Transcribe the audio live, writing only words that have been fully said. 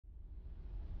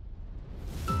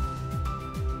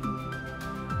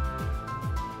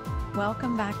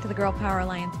Welcome back to the Girl Power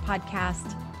Alliance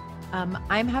podcast.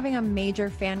 I'm having a major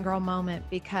fangirl moment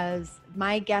because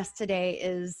my guest today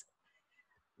is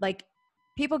like,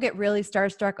 people get really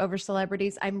starstruck over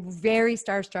celebrities. I'm very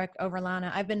starstruck over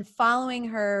Lana. I've been following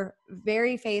her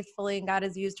very faithfully, and God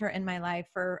has used her in my life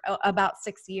for about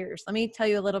 6 years. Let me tell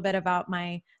you a little bit about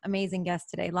my amazing guest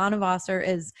today. Lana Vawser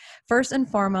is first and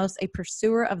foremost a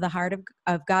pursuer of the heart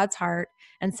of God's heart,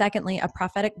 and secondly, a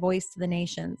prophetic voice to the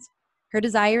nations. Her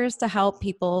desire is to help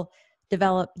people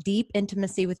develop deep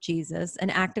intimacy with Jesus and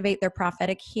activate their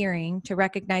prophetic hearing to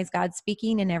recognize God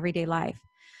speaking in everyday life.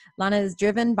 Lana is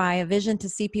driven by a vision to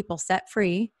see people set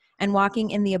free and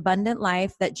walking in the abundant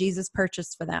life that Jesus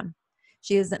purchased for them.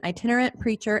 She is an itinerant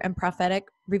preacher and prophetic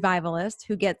revivalist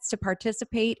who gets to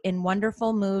participate in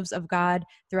wonderful moves of God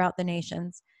throughout the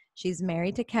nations. She's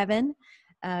married to Kevin.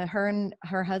 Her and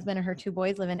her husband and her 2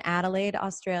 boys live in Adelaide,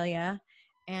 Australia.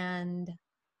 And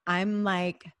I'm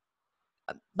like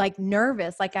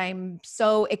nervous. Like, I'm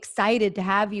so excited to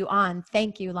have you on.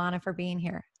 Thank you, Lana, for being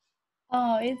here.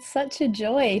 Oh, it's such a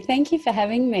joy. Thank you for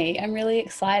having me. I'm really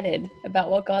excited about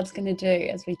what God's going to do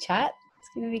as we chat. It's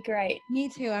going to be great. Me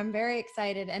too. I'm very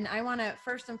excited. And I want to,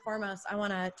 first and foremost, I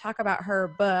want to talk about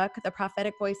her book, The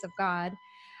Prophetic Voice of God.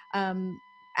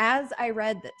 As I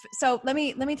read that, so let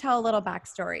me tell a little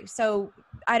backstory. So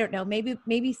I don't know,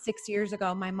 maybe 6 years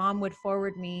ago, my mom would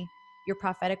forward me your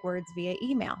prophetic words via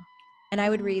email, and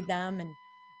I would read them.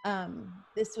 And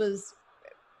this was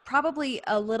probably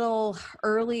a little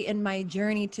early in my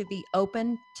journey to be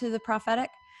open to the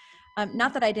prophetic.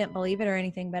 Not that I didn't believe it or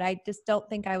anything, but I just don't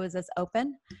think I was as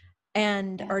open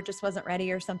or just wasn't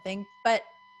ready or something. But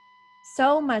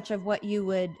so much of what you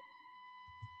would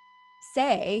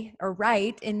say or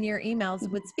write in your emails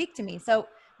would speak to me. So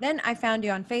then I found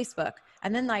you on Facebook,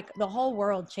 and then like the whole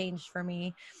world changed for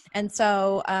me. And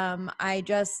so I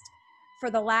just,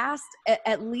 for the last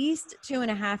at least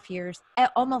 2.5 years,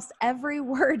 almost every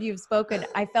word you've spoken,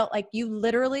 I felt like you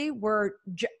literally were,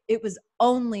 it was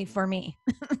only for me.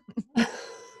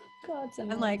 God's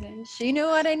amazing. I'm like, she knew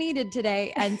what I needed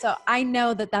today. And so I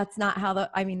know that that's not how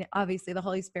obviously the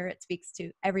Holy Spirit speaks to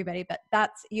everybody,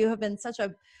 but you have been such a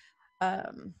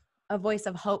voice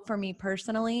of hope for me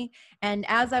personally. And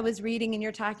as I was reading and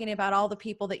you're talking about all the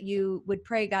people that you would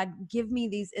pray, God, give me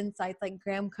these insights, like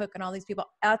Graham Cook and all these people,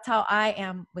 that's how I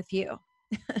am with you.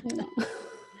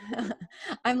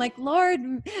 I'm like, Lord,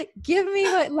 give me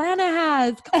what Lana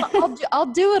has. I'll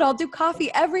do it. I'll do coffee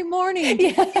every morning.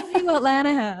 Give me what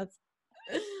Lana has.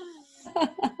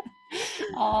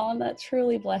 Oh, that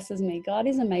truly blesses me. God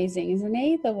is amazing, isn't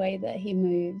he? The way that he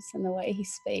moves and the way he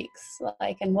speaks,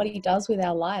 and what he does with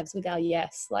our lives, with our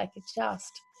yes,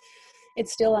 it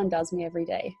still undoes me every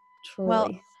day. Truly.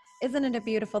 Well, isn't it a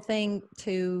beautiful thing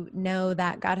to know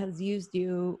that God has used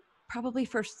you probably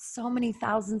for so many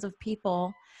thousands of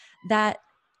people that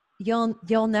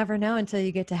you'll never know until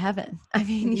you get to heaven. I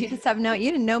mean, you just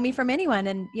you didn't know me from anyone.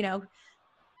 And,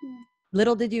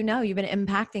 little did you know, you've been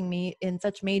impacting me in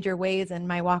such major ways in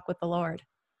my walk with the Lord.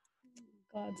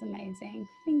 God's amazing.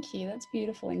 Thank you. That's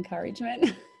beautiful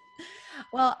encouragement.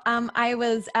 Well,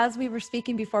 as we were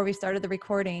speaking before we started the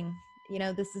recording,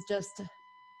 this is just,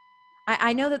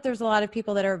 I know that there's a lot of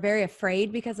people that are very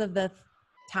afraid because of the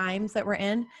times that we're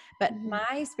in, but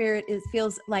my spirit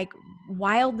feels like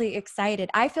wildly excited.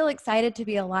 I feel excited to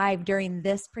be alive during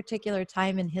this particular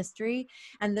time in history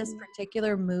and this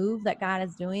particular move that God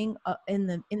is doing in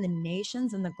the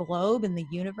nations, in the globe, in the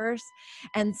universe.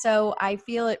 And so I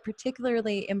feel it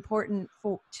particularly important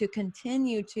to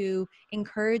continue to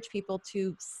encourage people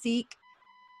to seek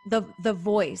the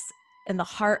voice and the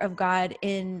heart of God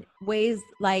in ways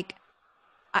like,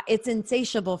 it's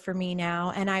insatiable for me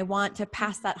now, and I want to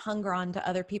pass that hunger on to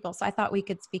other people. So I thought we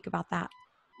could speak about that.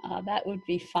 That would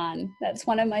be fun. That's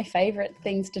one of my favorite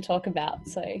things to talk about.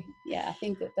 So yeah, I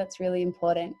think that's really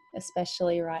important,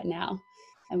 especially right now,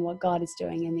 and what God is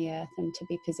doing in the earth and to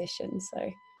be positioned.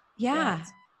 So yeah.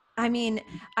 I mean,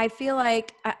 I feel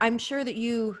like I'm sure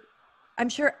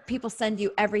people send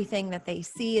you everything that they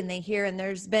see and they hear. And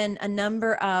there's been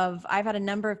I've had a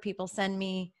number of people send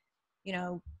me,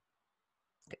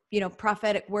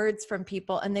 prophetic words from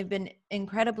people, and they've been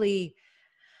incredibly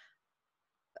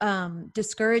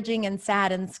discouraging and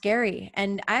sad and scary.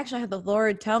 And I actually had the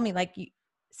Lord tell me, like,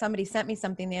 somebody sent me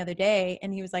something the other day,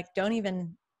 and he was like,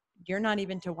 you're not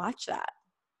even to watch that.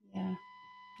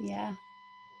 Yeah.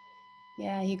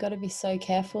 You got to be so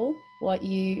careful what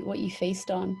you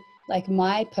feast on. Like,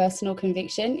 my personal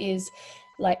conviction is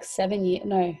like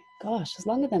it's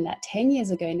longer than that, 10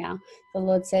 years ago now, the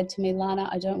Lord said to me, Lana,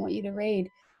 I don't want you to read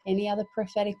any other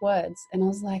prophetic words. And I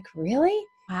was like, really?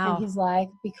 And Wow. he's like,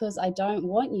 because I don't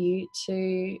want you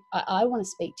to, I want to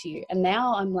speak to you. And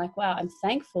now I'm like, wow, I'm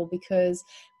thankful, because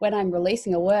when I'm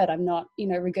releasing a word, I'm not,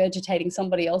 regurgitating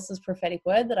somebody else's prophetic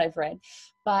word that I've read.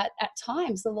 But at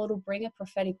times the Lord will bring a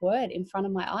prophetic word in front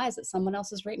of my eyes that someone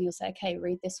else has written. He'll say, okay,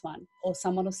 read this one. Or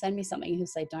someone will send me something and he'll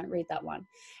say, don't read that one.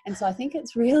 And so I think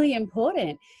it's really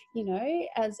important,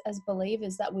 as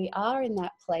believers, that we are in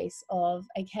that place of,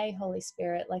 okay, Holy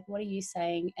Spirit, like, what are you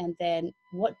saying? And then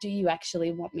what do you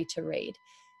actually want me to read?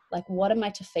 Like, what am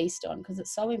I to feast on? Because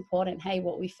it's so important, hey,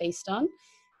 what we feast on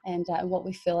and what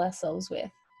we fill ourselves with.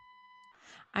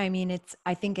 I mean,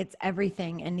 I think it's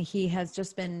everything. And he has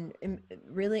just been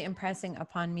really impressing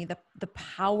upon me the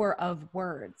power of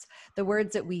words, the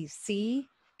words that we see.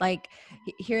 Like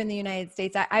here in the United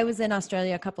States, I was in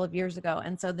Australia a couple of years ago.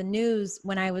 And so the news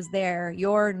when I was there,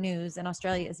 your news in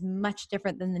Australia is much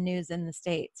different than the news in the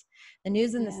States. The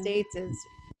news in the Yeah. States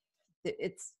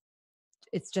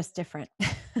it's just different.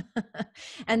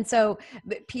 And so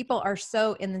people are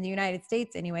so, in the United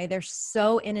States anyway, they're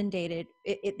so inundated.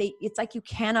 It's like you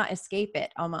cannot escape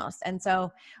it almost. And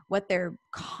so what they're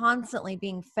constantly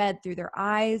being fed through their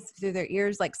eyes, through their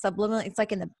ears, like subliminal, it's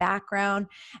like in the background.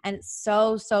 And it's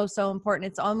so, so, so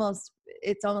important. It's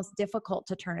almost difficult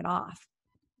to turn it off.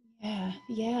 Yeah,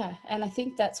 yeah. And I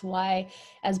think that's why,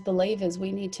 as believers,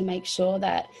 we need to make sure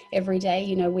that every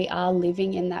day, we are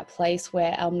living in that place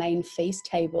where our main feast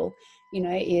table,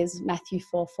 is Matthew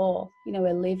 4:4.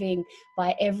 We're living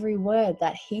by every word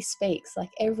that he speaks, like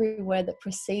every word that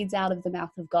proceeds out of the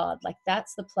mouth of God. Like,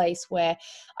 that's the place where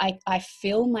I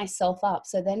fill myself up.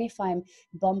 So then if I'm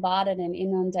bombarded and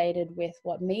inundated with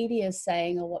what media is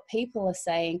saying or what people are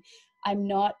saying, I'm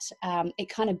not, it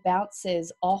kind of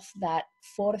bounces off that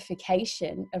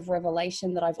fortification of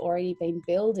revelation that I've already been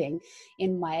building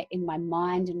in my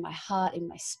mind, in my heart, in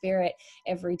my spirit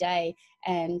every day.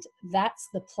 And that's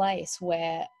the place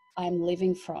where I'm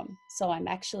living from. So I'm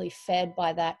actually fed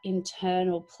by that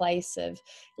internal place of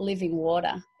living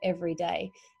water every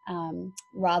day.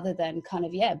 Rather than kind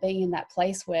of, being in that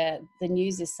place where the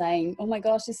news is saying, oh my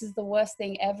gosh, this is the worst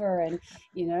thing ever. And,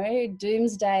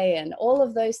 doomsday and all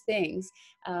of those things.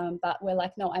 But we're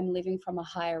like, no, I'm living from a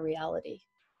higher reality.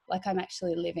 Like, I'm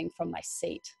actually living from my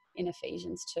seat in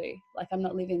Ephesians 2. Like, I'm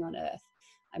not living on earth.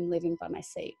 I'm living by my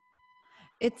seat.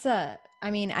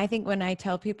 I think when I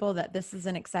tell people that this is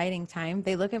an exciting time,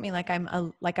 they look at me like I'm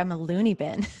a loony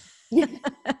bin.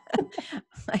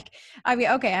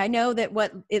 Okay, I know that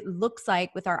what it looks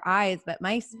like with our eyes, but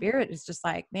my spirit is just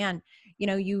like, man,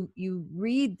 you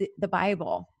read the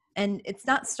Bible, and it's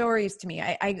not stories to me.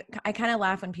 I kind of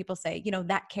laugh when people say,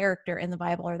 that character in the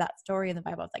Bible or that story in the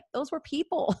Bible. It's like, those were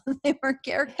people. They were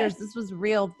characters. Yes. This was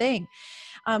real thing.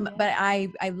 Yeah. But I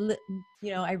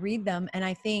read them and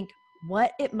I think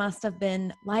what it must have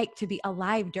been like to be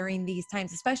alive during these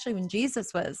times, especially when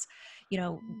Jesus was,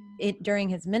 during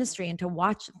his ministry, and to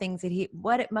watch things that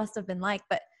what it must have been like.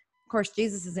 But of course,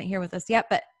 Jesus isn't here with us yet,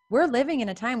 but we're living in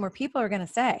a time where people are going to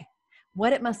say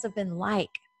what it must have been like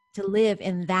to live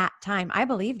in that time. I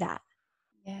believe that.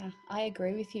 Yeah, I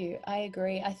agree with you. I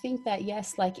agree. I think that,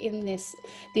 yes, like in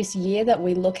this year that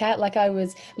we look at, like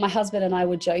my husband and I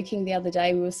were joking the other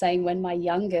day. We were saying, when my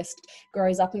youngest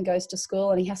grows up and goes to school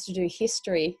and he has to do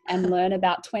history and learn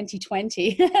about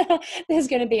 2020, there's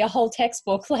going to be a whole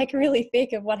textbook, like really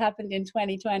thick, of what happened in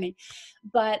 2020.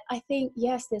 But I think,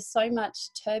 yes, there's so much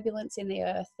turbulence in the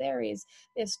earth. There's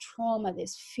trauma,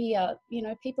 there's fear,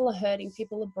 people are hurting,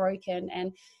 people are broken.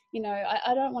 And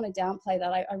I don't want to downplay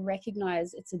that. I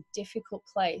recognize it's a difficult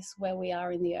place where we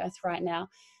are in the earth right now.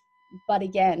 But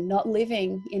again, not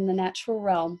living in the natural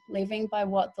realm, living by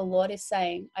what the Lord is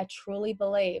saying. I truly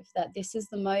believe that this is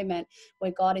the moment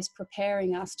where God is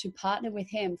preparing us to partner with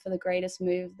him for the greatest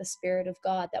move, the Spirit of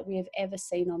God, that we have ever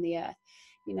seen on the earth.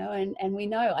 And we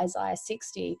know Isaiah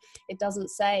 60, it doesn't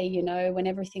say, when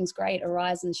everything's great,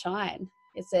 arise and shine.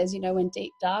 It says, when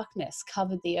deep darkness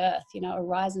covered the earth,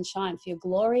 arise and shine, for your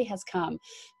glory has come.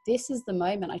 This is the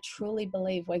moment, I truly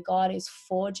believe, where God is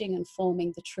forging and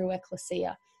forming the true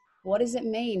ecclesia. What does it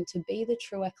mean to be the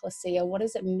true ecclesia? What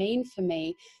does it mean for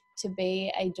me to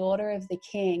be a daughter of the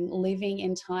King, living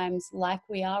in times like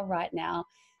we are right now?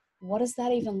 What does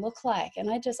that even look like? And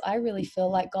I really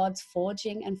feel like God's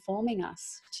forging and forming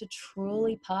us to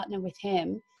truly partner with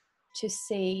him, to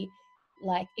see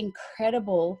like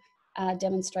incredible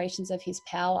demonstrations of his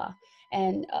power.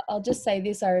 And I'll just say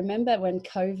this. I remember when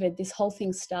COVID, this whole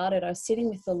thing started, I was sitting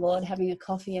with the Lord having a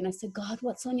coffee and I said, God,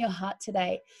 what's on your heart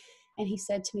today? And he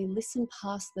said to me, listen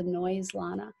past the noise,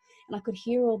 Lana. And I could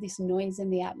hear all this noise in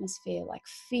the atmosphere, like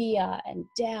fear and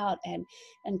doubt and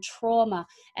trauma.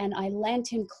 And I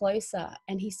leant in closer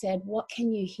and he said, "What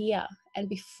can you hear?" And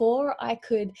before I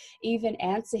could even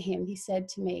answer him, he said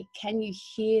to me, "Can you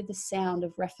hear the sound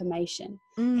of reformation?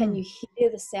 Can you hear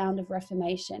the sound of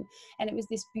reformation?" And it was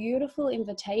this beautiful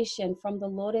invitation from the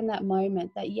Lord in that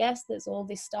moment that, yes, there's all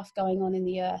this stuff going on in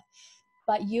the earth,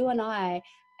 but you and I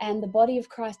and the body of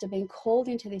Christ are being called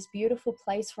into this beautiful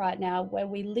place right now where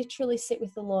we literally sit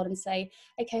with the Lord and say,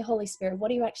 "Okay, Holy Spirit,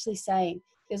 what are you actually saying?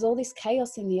 There's all this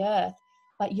chaos in the earth,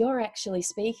 but you're actually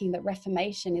speaking that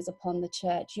reformation is upon the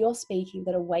church. You're speaking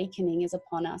that awakening is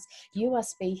upon us. You are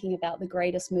speaking about the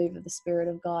greatest move of the Spirit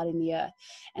of God in the earth."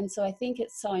 And so I think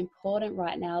it's so important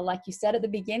right now, like you said at the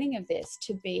beginning of this,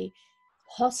 to be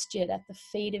postured at the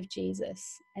feet of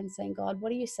Jesus and saying, "God,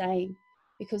 what are you saying?"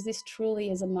 Because this truly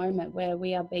is a moment where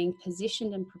we are being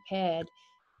positioned and prepared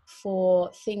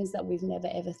for things that we've never,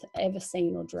 ever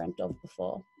seen or dreamt of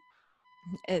before.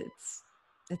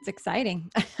 It's exciting.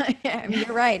 I mean,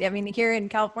 you're right. I mean, here in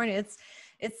California,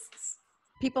 it's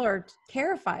people are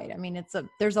terrified. I mean,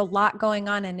 there's a lot going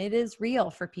on, and it is real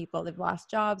for people. They've lost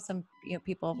jobs. Some,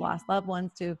 people have lost loved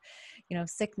ones to,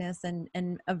 sickness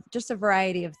and just a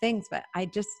variety of things. But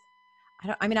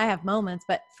I mean, I have moments,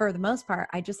 but for the most part,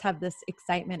 I just have this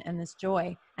excitement and this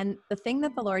joy. And the thing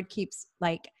that the Lord keeps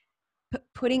like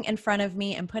putting in front of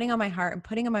me and putting on my heart and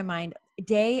putting on my mind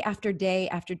day after day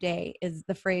after day is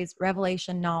the phrase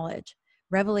revelation knowledge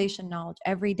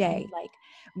every day, like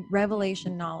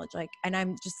revelation knowledge, like, and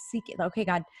I'm just seeking, okay,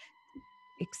 God,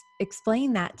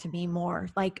 explain that to me more,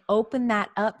 like open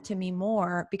that up to me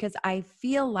more, because I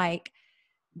feel like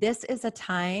this is a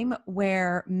time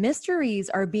where mysteries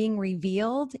are being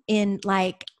revealed in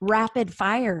like rapid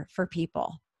fire for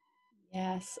people.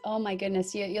 Yes. Oh my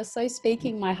goodness. You're so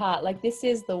speaking my heart. Like, this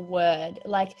is the word.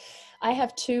 Like, I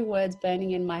have two words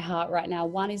burning in my heart right now.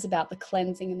 One is about the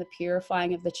cleansing and the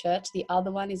purifying of the church. The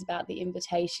other one is about the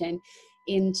invitation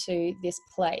into this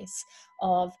place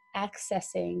of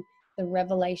accessing the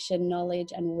revelation,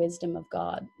 knowledge, and wisdom of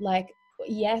God. Like,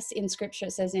 yes, in scripture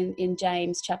it says in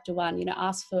James chapter 1,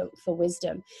 ask for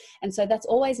wisdom. And so that's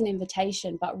always an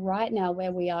invitation. But right now,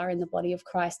 where we are in the body of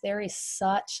Christ, there is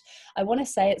such, I want to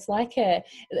say, it's like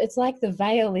the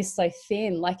veil is so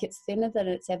thin, like it's thinner than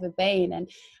it's ever been. And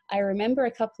I remember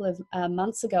a couple of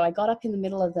months ago, I got up in the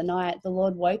middle of the night. The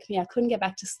Lord woke me. I couldn't get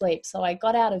back to sleep. So I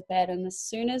got out of bed, and as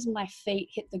soon as my feet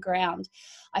hit the ground,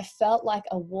 I felt like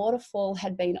a waterfall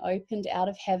had been opened out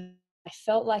of heaven. I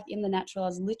felt like in the natural, I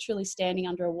was literally standing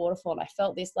under a waterfall, and I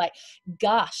felt this like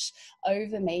gush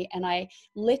over me, and I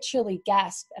literally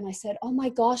gasped and I said, "Oh my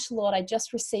gosh, Lord, I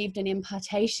just received an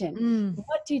impartation.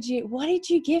 What did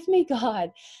you give me,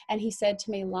 God?" And he said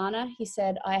to me, "Lana," he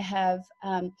said, "I have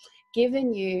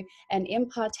given you an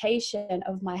impartation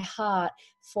of my heart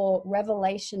for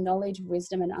revelation, knowledge,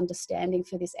 wisdom, and understanding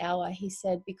for this hour." He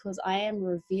said, "Because I am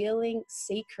revealing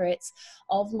secrets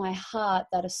of my heart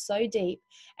that are so deep,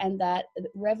 and that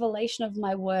revelation of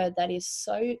my word that is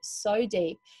so, so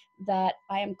deep, that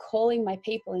I am calling my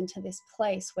people into this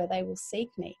place where they will seek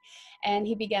me." And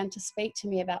he began to speak to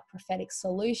me about prophetic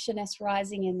solutionists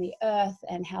rising in the earth,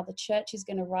 and how the church is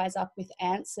going to rise up with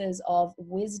answers of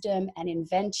wisdom and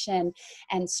invention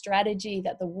and strategy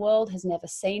that the world has never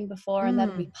seen before, and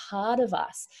that'll be part of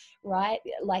us, right?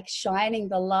 Like shining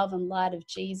the love and light of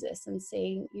Jesus and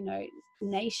seeing,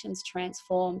 nations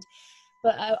transformed.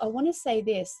 But I want to say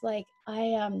this, like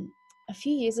a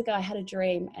few years ago, I had a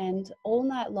dream, and all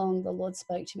night long, the Lord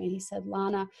spoke to me, and he said,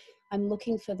 "Lana, I'm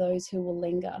looking for those who will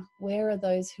linger. Where are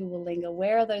those who will linger?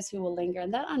 Where are those who will linger?"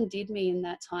 And that undid me in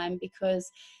that time,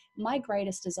 because my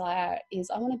greatest desire is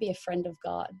I want to be a friend of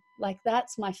God. Like,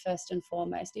 that's my first and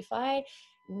foremost. If I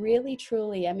really,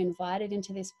 truly am invited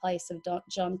into this place of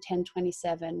John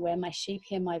 10:27, where my sheep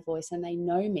hear my voice and they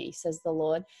know me, says the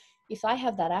Lord, if I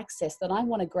have that access, then I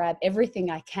want to grab everything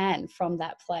I can from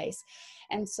that place.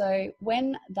 And so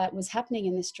when that was happening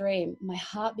in this dream, my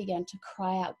heart began to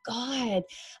cry out, "God,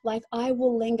 like, I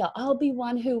will linger. I'll be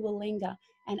one who will linger."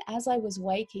 And as I was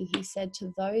waking, he said,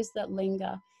 "To those that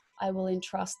linger, I will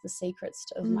entrust the secrets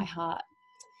of my heart."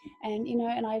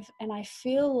 And I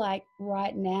feel like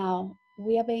right now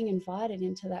we are being invited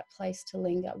into that place to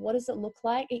linger. What does it look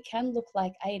like? It can look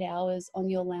like 8 hours on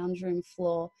your lounge room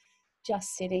floor,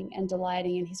 just sitting and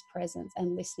delighting in his presence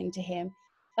and listening to him.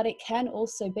 But it can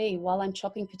also be while I'm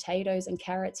chopping potatoes and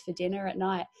carrots for dinner at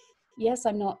night. Yes,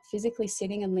 I'm not physically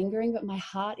sitting and lingering, but my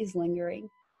heart is lingering.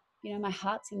 My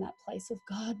heart's in that place of,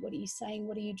 "God, what are you saying?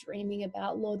 What are you dreaming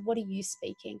about? Lord, what are you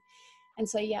speaking?" And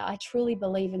so, yeah, I truly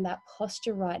believe in that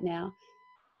posture right now.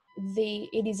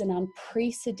 It is an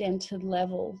unprecedented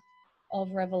level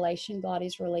of revelation God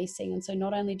is releasing. And so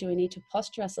not only do we need to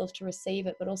posture ourselves to receive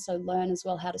it, but also learn as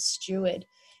well how to steward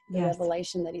the Yes.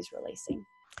 revelation that he's releasing.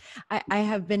 I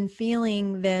have been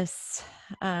feeling this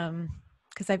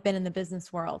because I've been in the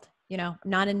business world,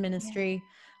 not in ministry,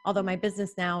 although my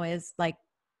business now is like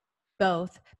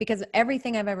both, because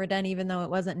everything I've ever done, even though it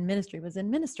wasn't in ministry, was in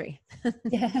ministry.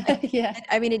 Yeah.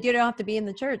 I mean, you don't have to be in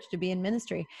the church to be in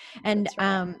ministry. And, That's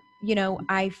right.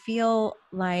 I feel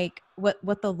like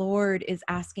what the Lord is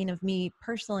asking of me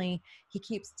personally, he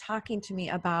keeps talking to me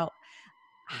about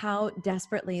how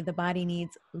desperately the body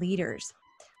needs leaders,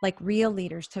 like real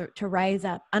leaders to rise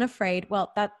up unafraid.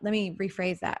 Well, let me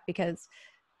rephrase that, because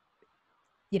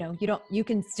you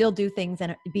can still do things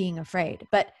and being afraid,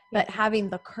 but having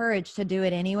the courage to do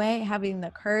it anyway, having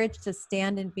the courage to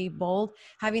stand and be bold,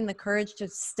 having the courage to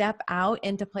step out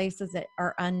into places that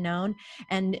are unknown,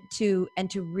 and to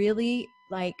really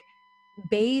like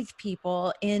bathe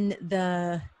people in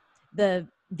the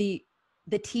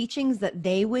teachings that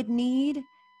they would need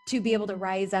to be able to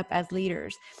rise up as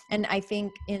leaders. And I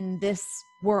think in this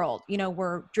world,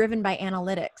 we're driven by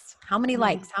analytics. How many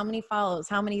likes, how many follows,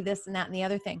 how many this and that and the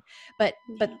other thing. But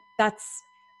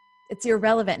it's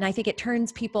irrelevant. And I think it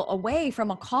turns people away from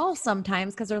a call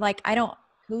sometimes, because they're like,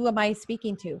 who am I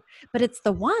speaking to? But it's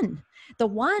the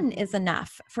one is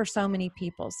enough for so many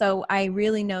people. So I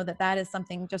really know that is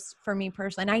something just for me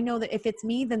personally. And I know that if it's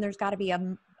me, then there's got to be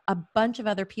a bunch of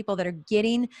other people that are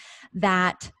getting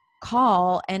that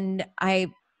call. And I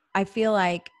feel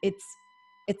like it's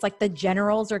like the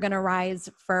generals are going to rise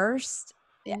first,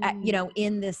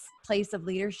 in this place of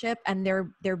leadership, and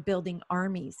they're building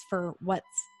armies for what's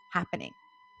happening.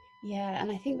 Yeah,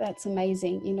 and I think that's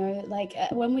amazing. Like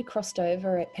when we crossed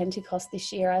over at Pentecost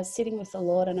this year, I was sitting with the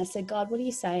Lord and I said, God, what are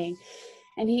you saying?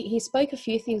 And he spoke a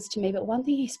few things to me, but one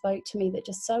thing he spoke to me that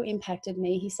just so impacted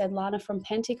me, he said, Lana, from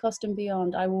Pentecost and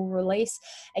beyond, I will release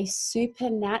a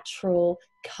supernatural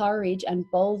courage and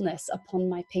boldness upon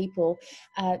my people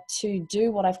to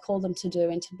do what I've called them to do,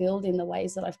 and to build in the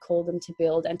ways that I've called them to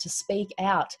build, and to speak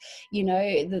out,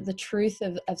 the truth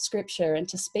of scripture, and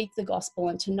to speak the gospel,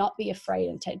 and to not be afraid,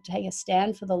 and to take a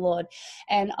stand for the Lord.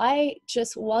 And I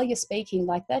just, while you're speaking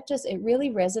like that, it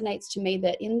really resonates to me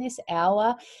that in this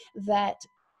hour, that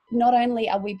not only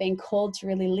are we being called to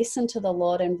really listen to the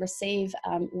Lord and receive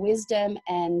wisdom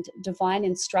and divine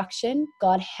instruction,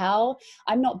 God, how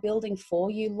I'm not building for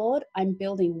you, Lord, I'm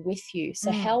building with you. So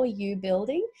how are you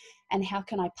building, and how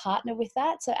can I partner with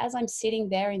that? So as I'm sitting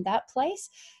there in that place,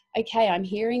 okay, I'm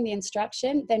hearing the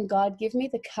instruction, then God, give me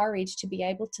the courage to be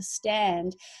able to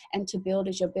stand and to build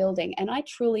as you're building. And I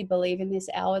truly believe in this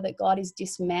hour that God is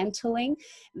dismantling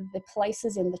the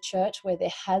places in the church where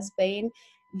there has been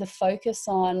the focus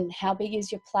on how big is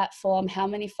your platform, how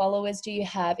many followers do you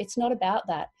have. It's not about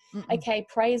that. Okay,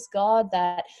 praise God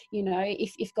that,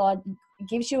 if God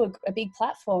gives you a big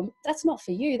platform, that's not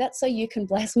for you. That's so you can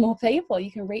bless more people,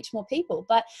 you can reach more people.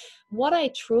 But what I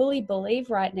truly believe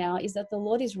right now is that the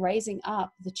Lord is raising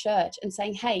up the church and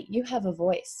saying, hey, you have a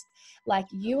voice. Like,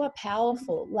 you are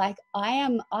powerful. Like, I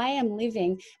am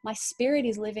living, my spirit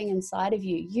is living inside of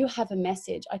you. You have a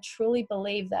message. I truly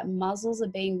believe that muzzles are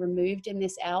being removed in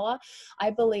this hour. I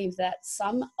believe that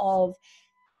some of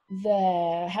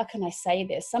how can I say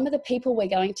this? Some of the people we're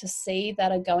going to see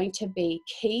that are going to be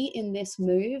key in this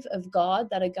move of God,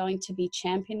 that are going to be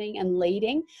championing and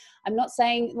leading. I'm not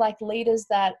saying like leaders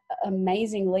that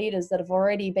amazing leaders that have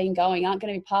already been going aren't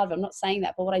going to be part of it. I'm not saying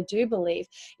that. But what I do believe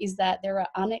is that there are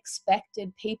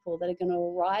unexpected people that are going to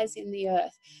arise in the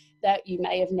earth that you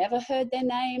may have never heard their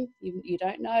name. You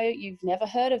don't know, you've never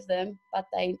heard of them, but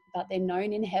they're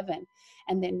known in heaven,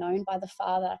 and they're known by the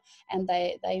Father. And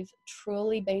they've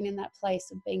truly been in that place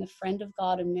of being a friend of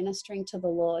God and ministering to the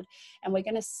Lord. And we're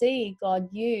going to see God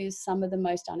use some of the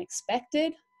most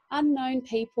unexpected, unknown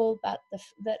people, but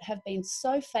that have been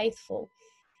so faithful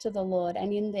to the Lord.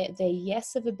 And in their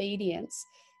yes of obedience,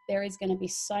 there is going to be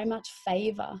so much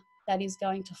favor that is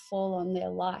going to fall on their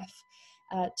life.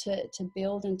 To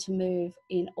build and to move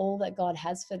in all that God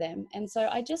has for them. And so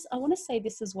I want to say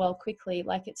this as well quickly,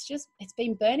 like it's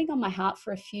been burning on my heart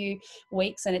for a few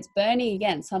weeks, and it's burning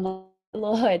again. So I'm like,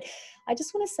 Lord, I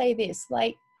just want to say this,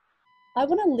 like, I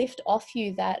want to lift off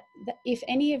you that if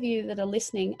any of you that are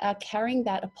listening are carrying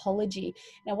that apology.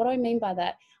 Now, what do I mean by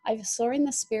that? I saw in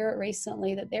the spirit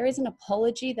recently that there is an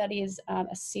apology that is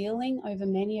a ceiling over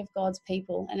many of God's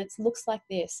people. And it looks like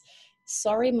this: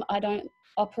 sorry, I don't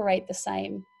operate the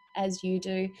same as you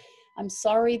do. I'm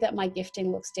sorry that my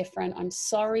gifting looks different. I'm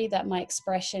sorry that my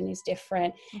expression is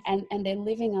different. And they're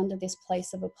living under this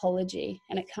place of apology.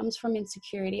 And it comes from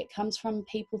insecurity. It comes from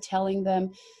people telling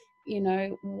them,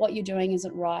 what you're doing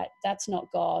isn't right. That's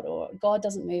not God, or God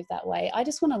doesn't move that way. I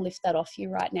just want to lift that off you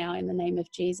right now in the name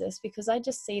of Jesus, because I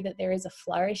just see that there is a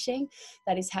flourishing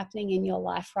that is happening in your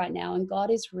life right now. And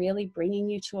God is really bringing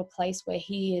you to a place where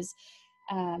he is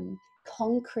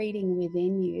concreting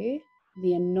within you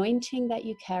the anointing that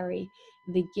you carry,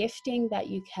 the gifting that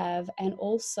you have, and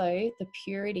also the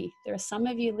purity. There are some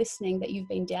of you listening that you've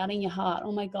been doubting your heart.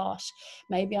 Oh my gosh,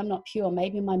 maybe I'm not pure.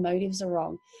 Maybe my motives are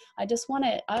wrong. I just want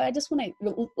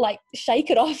to like shake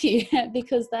it off you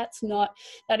because that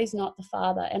is not the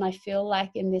Father. And I feel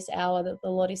like in this hour that the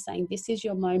Lord is saying, this is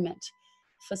your moment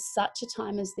for such a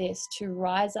time as this, to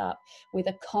rise up with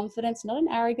a confidence, not an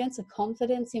arrogance, a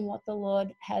confidence in what the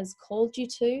Lord has called you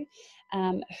to,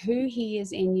 who he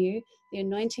is in you, the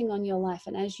anointing on your life.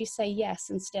 And as you say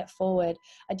yes and step forward,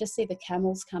 I just see the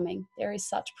camels coming. There is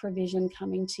such provision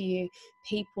coming to you,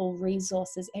 people,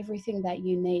 resources, everything that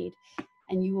you need.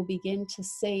 And you will begin to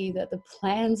see that the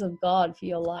plans of God for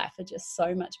your life are just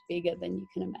so much bigger than you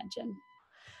can imagine.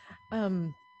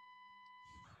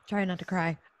 Try not to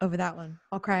cry over that one.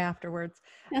 I'll cry afterwards.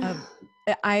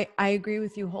 I agree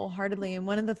with you wholeheartedly. And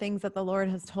one of the things that the Lord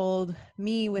has told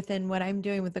me within what I'm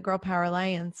doing with the Girl Power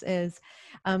Alliance is,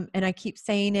 and I keep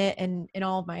saying it in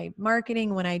all of my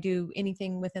marketing, when I do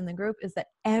anything within the group, is that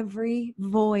every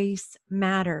voice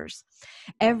matters.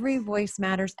 Every voice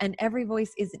matters, and every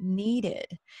voice is needed.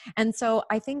 And so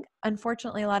I think,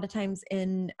 unfortunately, a lot of times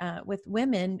with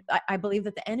women, I believe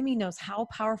that the enemy knows how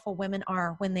powerful women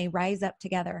are when they rise up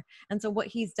together. And so what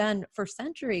he's done for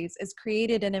centuries is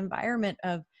created an environment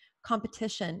of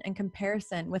competition and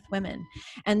comparison with women.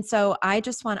 And so I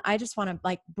just want to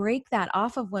like break that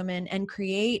off of women and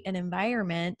create an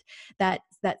environment that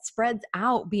spreads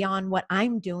out beyond what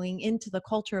I'm doing into the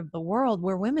culture of the world,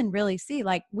 where women really see,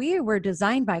 like, we were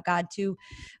designed by God to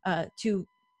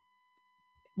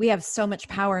we have so much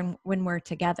power when we're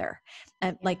together,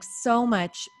 and like so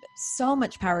much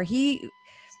power.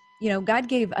 God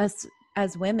gave us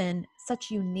as women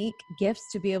such unique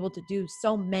gifts to be able to do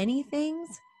so many things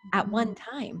at one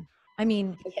time. I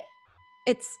mean,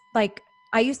 it's like,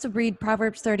 I used to read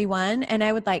Proverbs 31 and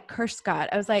I would like curse God.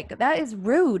 I was like, that is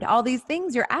rude. All these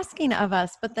things you're asking of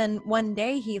us. But then one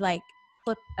day he like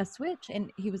flipped a switch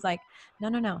and he was like,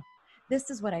 no. This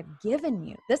is what I've given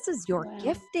you. This is your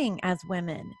gifting as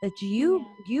women, that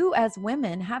you as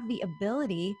women have the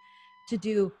ability to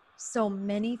do so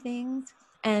many things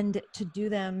and to do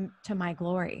them to my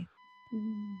glory.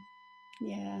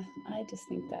 Yeah, I just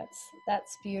think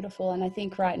that's beautiful. And I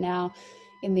think right now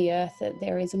in the earth that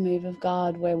there is a move of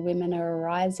God where women are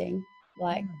arising,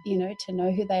 like, to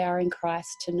know who they are in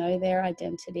Christ, to know their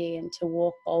identity, and to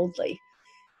walk boldly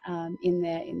in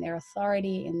their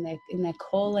authority, in their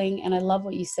calling. And I love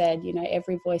what you said,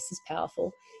 every voice is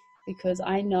powerful, because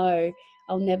I know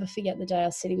I'll never forget the day I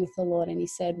was sitting with the Lord and he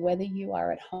said, whether you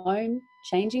are at home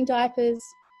changing diapers,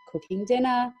 cooking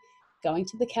dinner, going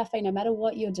to the cafe, no matter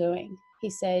what you're doing, he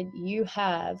said, you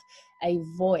have a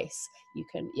voice. You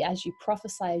can, as you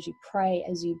prophesy, as you pray,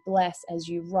 as you bless, as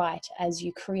you write, as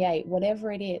you create,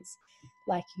 whatever it is,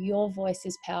 like, your voice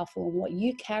is powerful, and what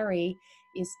you carry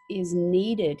is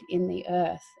needed in the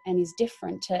earth, and is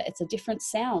different it's a different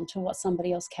sound to what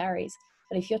somebody else carries.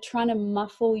 But if you're trying to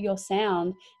muffle your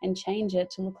sound and change it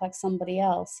to look like somebody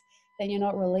else, then you're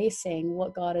not releasing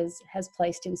what God has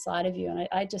placed inside of you. And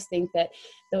I just think that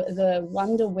the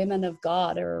wonder women of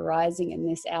God are arising in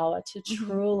this hour to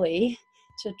truly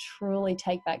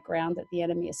take back ground that the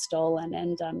enemy has stolen,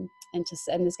 and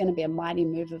there's going to be a mighty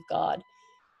move of God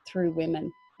through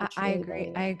women. I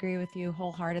agree. I agree with you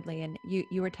wholeheartedly. And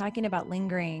you were talking about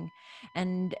lingering,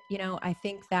 and I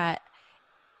think that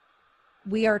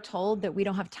we are told that we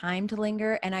don't have time to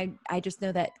linger. And I just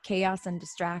know that chaos and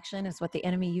distraction is what the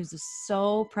enemy uses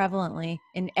so prevalently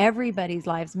in everybody's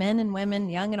lives, men and women,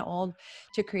 young and old,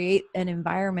 to create an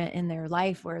environment in their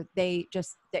life where they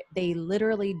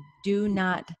literally do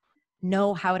not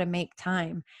know how to make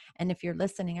time. And if you're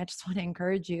listening, I just want to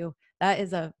encourage you, that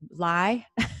is a lie.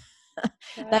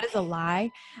 That is a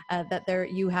lie,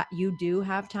 that you do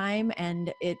have time,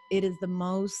 and it is the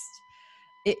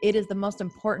most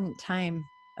important time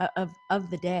of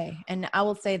the day. And I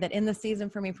will say that in the season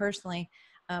for me personally,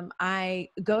 I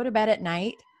go to bed at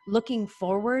night looking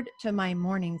forward to my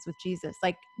mornings with Jesus.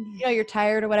 Like, you're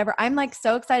tired or whatever, I'm like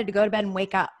so excited to go to bed and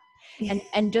wake up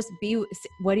and just be,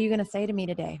 what are you going to say to me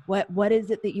today? What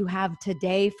is it that you have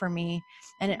today for me?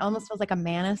 And it almost feels like a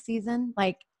manna season.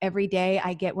 Like, every day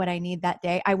I get what I need that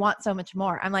day. I want so much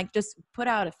more. I'm like, just put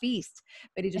out a feast,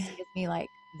 but he just gives me like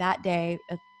that day.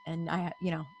 And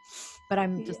but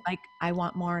I'm just like, I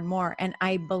want more and more. And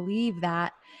I believe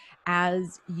that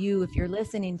as you, if you're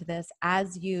listening to this,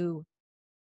 as you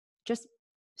just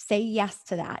say yes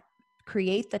to that,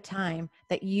 create the time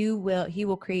that he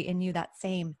will create in you that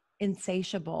same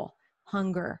insatiable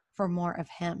hunger for more of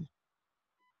him.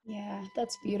 Yeah,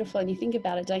 that's beautiful. And you think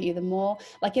about it, don't you? The more,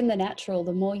 like in the natural,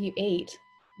 the more you eat,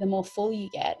 the more full you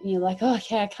get. And you're like, oh,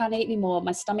 okay, I can't eat anymore.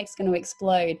 My stomach's going to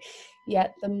explode.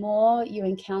 Yet the more you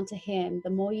encounter him, the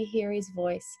more you hear his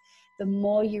voice, the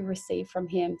more you receive from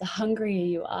him, the hungrier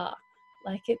you are.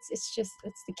 Like it's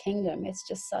the kingdom. It's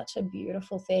just such a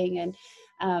beautiful thing. And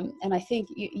I think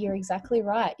you're exactly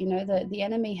right. You know, the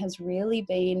enemy has really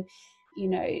been, you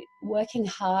know, working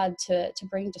hard to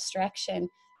bring distraction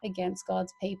against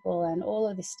God's people and all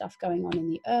of this stuff going on in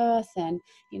the earth. And,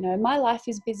 you know, my life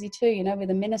is busy too, you know, with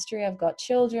the ministry, I've got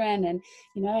children, and,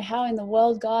 you know, how in the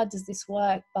world, God, does this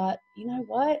work? But you know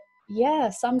what? Yeah,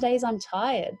 some days I'm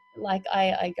tired. Like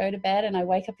I go to bed and I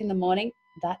wake up in the morning.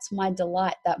 That's my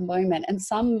delight, that moment. And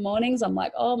some mornings I'm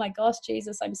like, oh my gosh,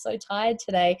 Jesus, I'm so tired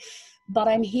today, but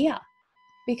I'm here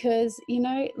because, you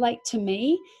know, like to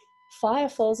me, fire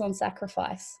falls on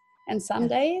sacrifice. And some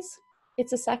days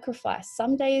it's a sacrifice.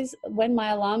 Some days when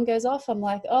my alarm goes off, I'm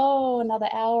like, oh, another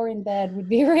hour in bed would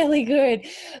be really good.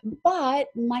 But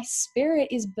my spirit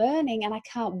is burning and I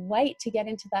can't wait to get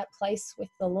into that place with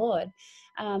the Lord.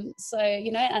 So,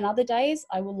 you know, and other days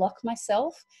I will lock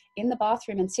myself in the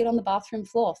bathroom and sit on the bathroom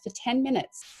floor for 10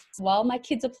 minutes while my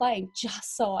kids are playing,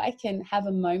 just so I can have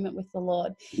a moment with the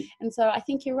Lord. And so I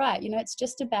think you're right. You know, it's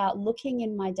just about looking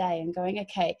in my day and going,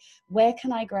 okay, where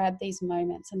can I grab these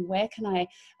moments, and where can I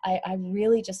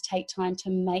really just take time to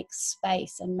make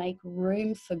space and make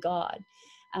room for God.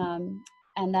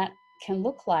 And that can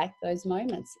look like those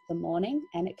moments, the morning,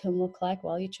 and it can look like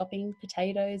while you're chopping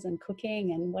potatoes and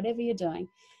cooking and whatever you're doing,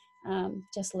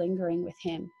 just lingering with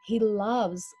him. He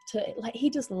loves to, like,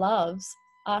 he just loves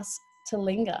us to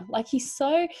linger. Like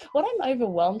what I'm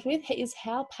overwhelmed with is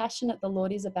how passionate the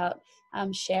Lord is about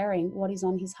sharing what is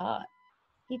on his heart.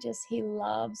 He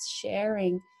loves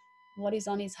sharing what is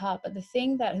on his heart. But the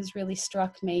thing that has really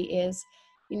struck me is,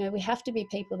 you know, we have to be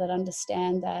people that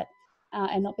understand that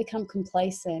and not become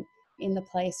complacent in the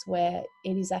place where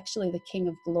it is actually the King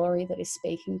of Glory that is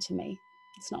speaking to me.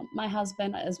 It's not my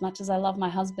husband, as much as I love my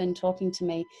husband talking to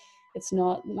me. It's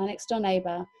not my next door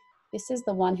neighbor. This is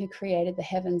the one who created the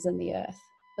heavens and the earth,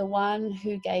 the one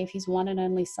who gave his one and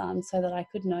only son so that I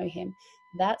could know him.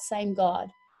 That same God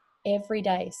every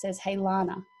day says, hey,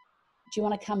 Lana, do you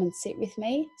want to come and sit with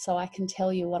me so I can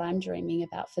tell you what I'm dreaming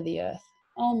about for the earth?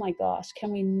 Oh my gosh,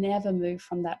 can we never move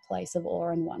from that place of awe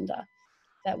and wonder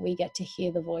that we get to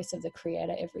hear the voice of the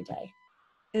Creator every day?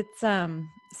 It's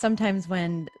sometimes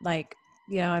when, like,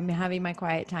 you know, I'm having my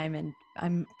quiet time and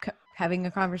I'm having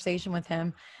a conversation with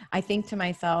him, I think to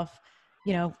myself,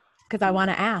 you know, because I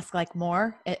want to ask like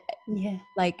more. Yeah.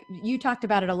 Like you talked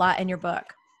about it a lot in your book.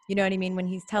 You know what I mean? When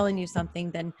he's telling you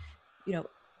something, then, you know,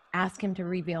 ask him to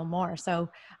reveal more. So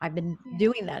I've been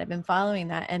doing that. I've been following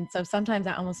that. And so sometimes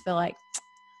I almost feel like,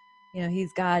 you know,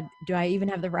 he's God. Do I even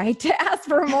have the right to ask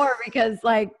for more? Because,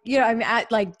 like, you know, I'm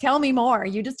at, like, tell me more.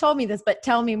 You just told me this, but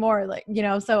tell me more. Like, you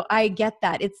know, so I get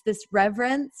that. It's this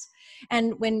reverence.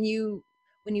 And when you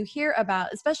hear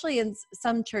about, especially in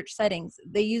some church settings,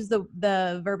 they use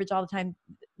the verbiage all the time,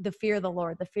 the fear of the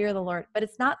Lord, the fear of the Lord. But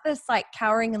it's not this like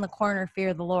cowering in the corner fear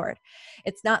of the Lord.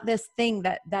 It's not this thing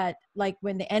that like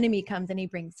when the enemy comes and he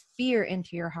brings fear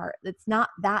into your heart. It's not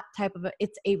that type of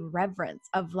it's a reverence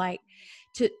of like,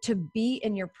 to be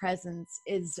in your presence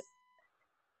is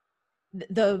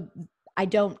I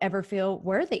don't ever feel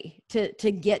worthy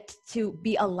to get to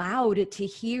be allowed to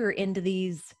hear into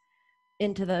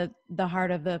the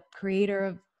heart of the creator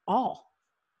of all.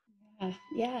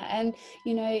 Yeah. And,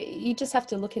 you know, you just have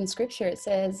to look in scripture. It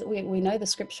says, we know the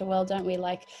scripture well, don't we?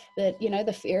 Like that, you know,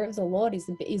 the fear of the Lord is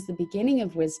the beginning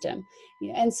of wisdom.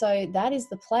 And so that is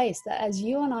the place that as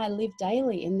you and I live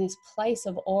daily in this place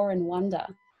of awe and wonder,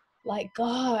 like,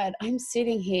 God, I'm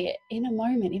sitting here in a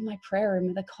moment in my prayer room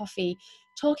with a coffee,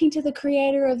 talking to the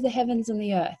creator of the heavens and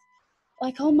the earth.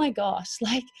 Like, oh my gosh,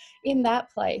 like in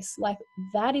that place, like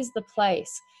that is the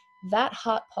place, that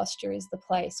heart posture is the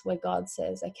place where God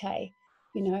says, okay,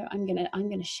 you know, I'm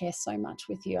going to share so much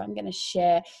with you. I'm going to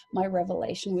share my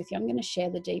revelation with you. I'm going to share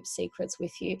the deep secrets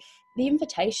with you. The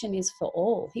invitation is for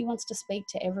all. He wants to speak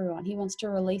to everyone. He wants to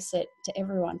release it to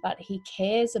everyone, but he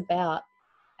cares about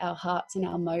our hearts and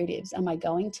our motives. Am I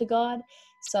going to God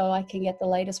so I can get the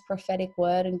latest prophetic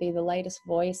word and be the latest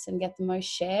voice and get the most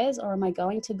shares? Or am I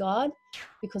going to God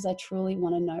because I truly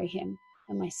want to know him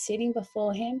Am I sitting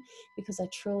before him because I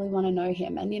truly want to know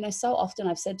him? And, you know, so often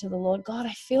I've said to the Lord, God,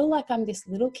 I feel like I'm this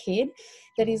little kid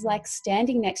that is like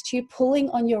standing next to you, pulling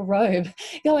on your robe,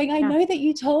 going, I know that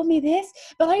you told me this,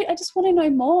 but I just want to know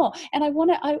more. And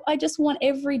I just want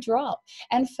every drop.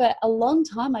 And for a long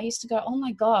time, I used to go, oh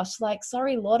my gosh, like,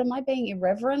 sorry, Lord, am I being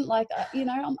irreverent? Like, you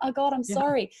know, oh God, I'm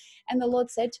sorry. And the Lord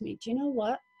said to me, do you know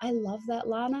what? I love that,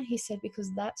 Lana. He said,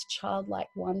 because that's childlike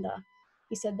wonder.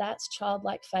 He said, that's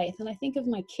childlike faith. And I think of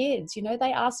my kids, you know,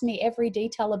 they ask me every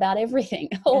detail about everything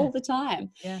all the time.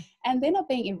 Yeah. And they're not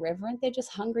being irreverent. They're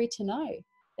just hungry to know.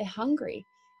 They're hungry.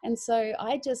 And so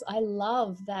I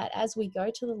love that as we go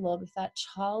to the Lord with that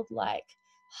childlike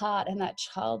heart and that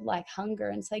childlike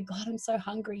hunger and say, God, I'm so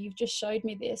hungry. You've just showed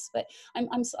me this, but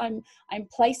I'm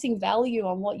placing value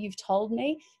on what you've told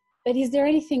me. But is there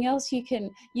anything else you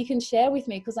can share with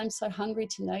me? Because I'm so hungry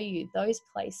to know you. Those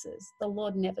places, the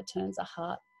Lord never turns a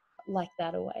heart like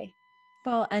that away.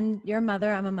 Well, and you're a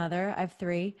mother, I'm a mother, I have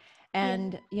 3.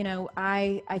 And, you know,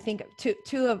 I think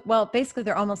two of, well, basically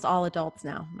they're almost all adults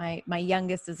now. My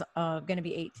youngest is going to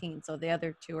be 18. So the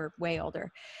other 2 are way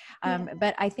older.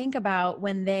 But I think about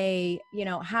when they, you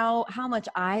know, how much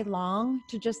I long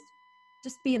to just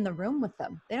be in the room with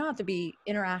them. They don't have to be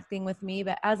interacting with me,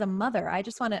 but as a mother, I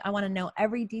want to know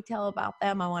every detail about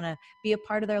them. I want to be a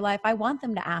part of their life. I want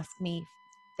them to ask me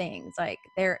things like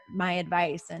my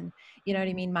advice and, you know what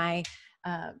I mean? My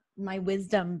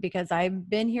wisdom, because I've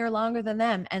been here longer than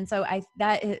them. And so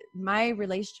my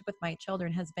relationship with my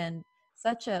children has been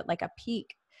such a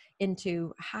peek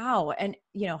into how, and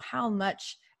you know, how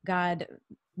much God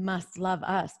must love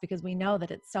us, because we know that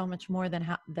it's so much more than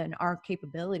our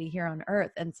capability here on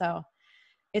earth. And so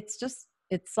it's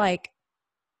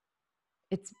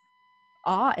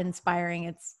awe-inspiring.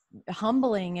 It's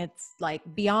humbling. It's like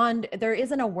beyond, there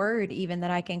isn't a word even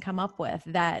that I can come up with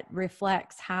that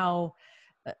reflects how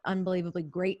unbelievably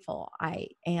grateful I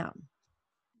am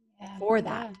for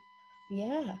that.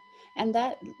 Yeah. And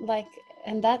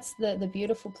that's the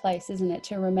beautiful place, isn't it?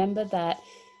 To remember that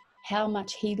how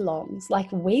much he longs,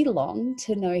 like we long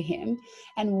to know him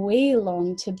and we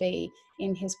long to be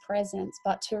in his presence,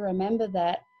 but to remember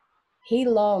that he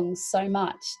longs so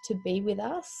much to be with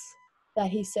us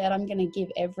that he said, I'm going to give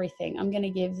everything. I'm going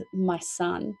to give my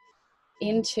son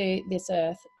into this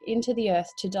earth, into the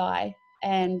earth to die,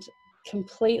 and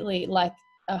completely like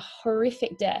a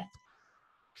horrific death,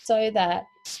 so that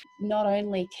not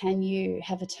only can you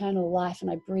have eternal life, and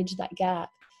I bridge that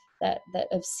gap that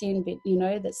of sin, you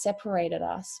know, that separated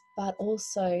us, but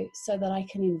also so that I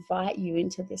can invite you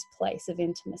into this place of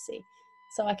intimacy.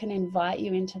 So I can invite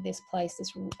you into this place,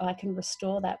 I can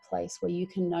restore that place where you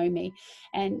can know me.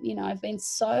 And, you know, I've been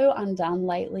so undone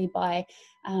lately by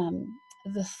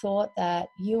the thought that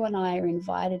you and I are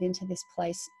invited into this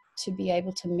place to be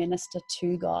able to minister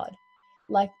to God.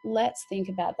 Like, let's think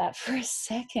about that for a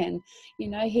second. You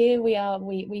know, here we are,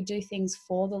 we do things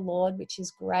for the Lord, which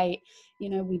is great. You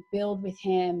know, we build with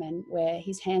him and we're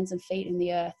his hands and feet in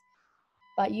the earth.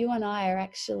 But you and I are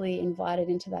actually invited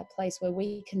into that place where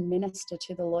we can minister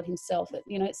to the Lord himself.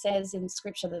 You know, it says in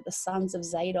scripture that the sons of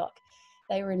Zadok,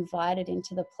 they were invited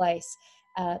into the place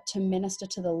to minister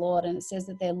to the Lord. And it says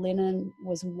that their linen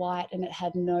was white and it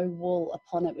had no wool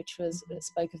upon it, which it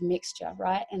spoke of mixture,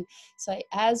 right? And so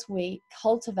as we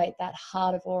cultivate that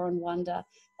heart of awe and wonder,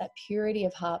 that purity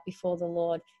of heart before the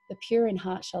Lord, the pure in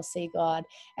heart shall see God.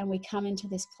 And we come into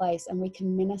this place and we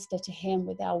can minister to him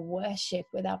with our worship,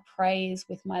 with our praise,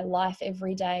 with my life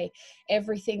every day.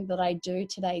 Everything that I do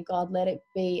today, God, let it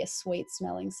be a sweet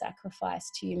smelling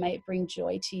sacrifice to you. May it bring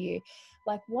joy to you.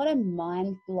 Like, what a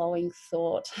mind-blowing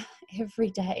thought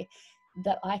every day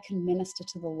that I can minister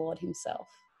to the Lord himself.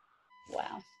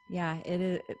 Wow. Yeah, it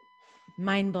is.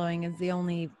 Mind-blowing is the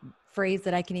only phrase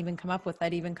that I can even come up with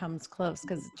that even comes close,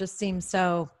 because it just seems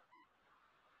so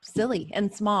silly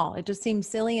and small. It just seems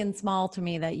silly and small to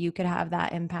me that you could have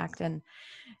that impact. And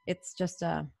it's just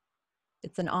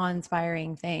it's an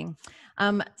awe-inspiring thing.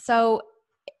 So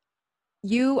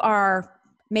you are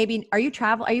are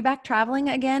you back traveling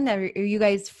again? Are you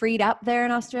guys freed up there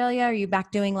in Australia? Are you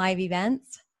back doing live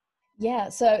events? Yeah,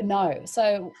 so no.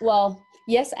 So, well,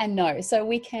 yes and no. So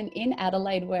we can, in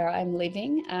Adelaide where I'm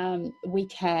living, we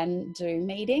can do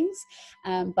meetings,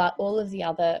 but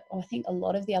I think a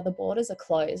lot of the other borders are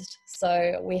closed.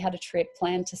 So we had a trip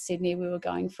planned to Sydney. We were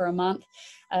going for a month,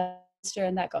 and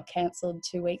that got cancelled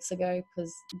 2 weeks ago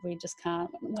because we're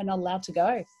not allowed to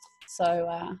go. So,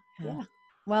 yeah.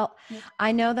 Well,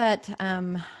 I know that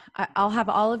I'll have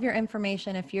all of your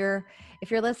information. If you're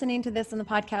listening to this in the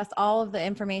podcast, all of the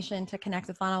information to connect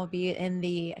with Lana will be in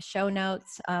the show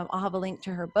notes. I'll have a link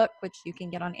to her book, which you can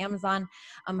get on Amazon,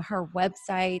 her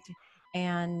website,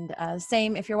 and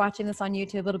same if you're watching this on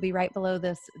YouTube, it'll be right below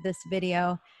this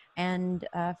video. And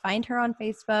find her on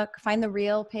Facebook. Find the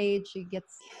real page. She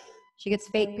gets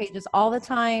fake pages all the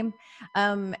time,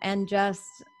 and just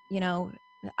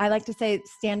I like to say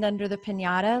stand under the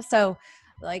piñata. So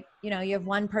like, you have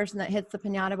one person that hits the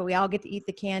piñata, but we all get to eat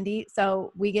the candy.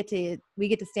 So we get to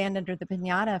stand under the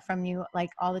piñata from you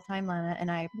like all the time, Lana. And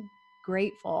I'm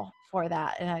grateful for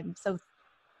that. And I'm so,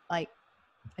 like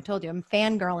I told you, I'm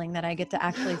fangirling that I get to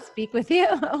actually speak with you.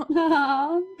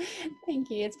 Oh, thank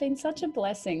you. It's been such a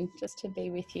blessing just to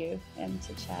be with you and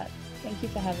to chat. Thank you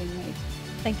for having me.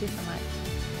 Thank you so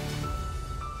much.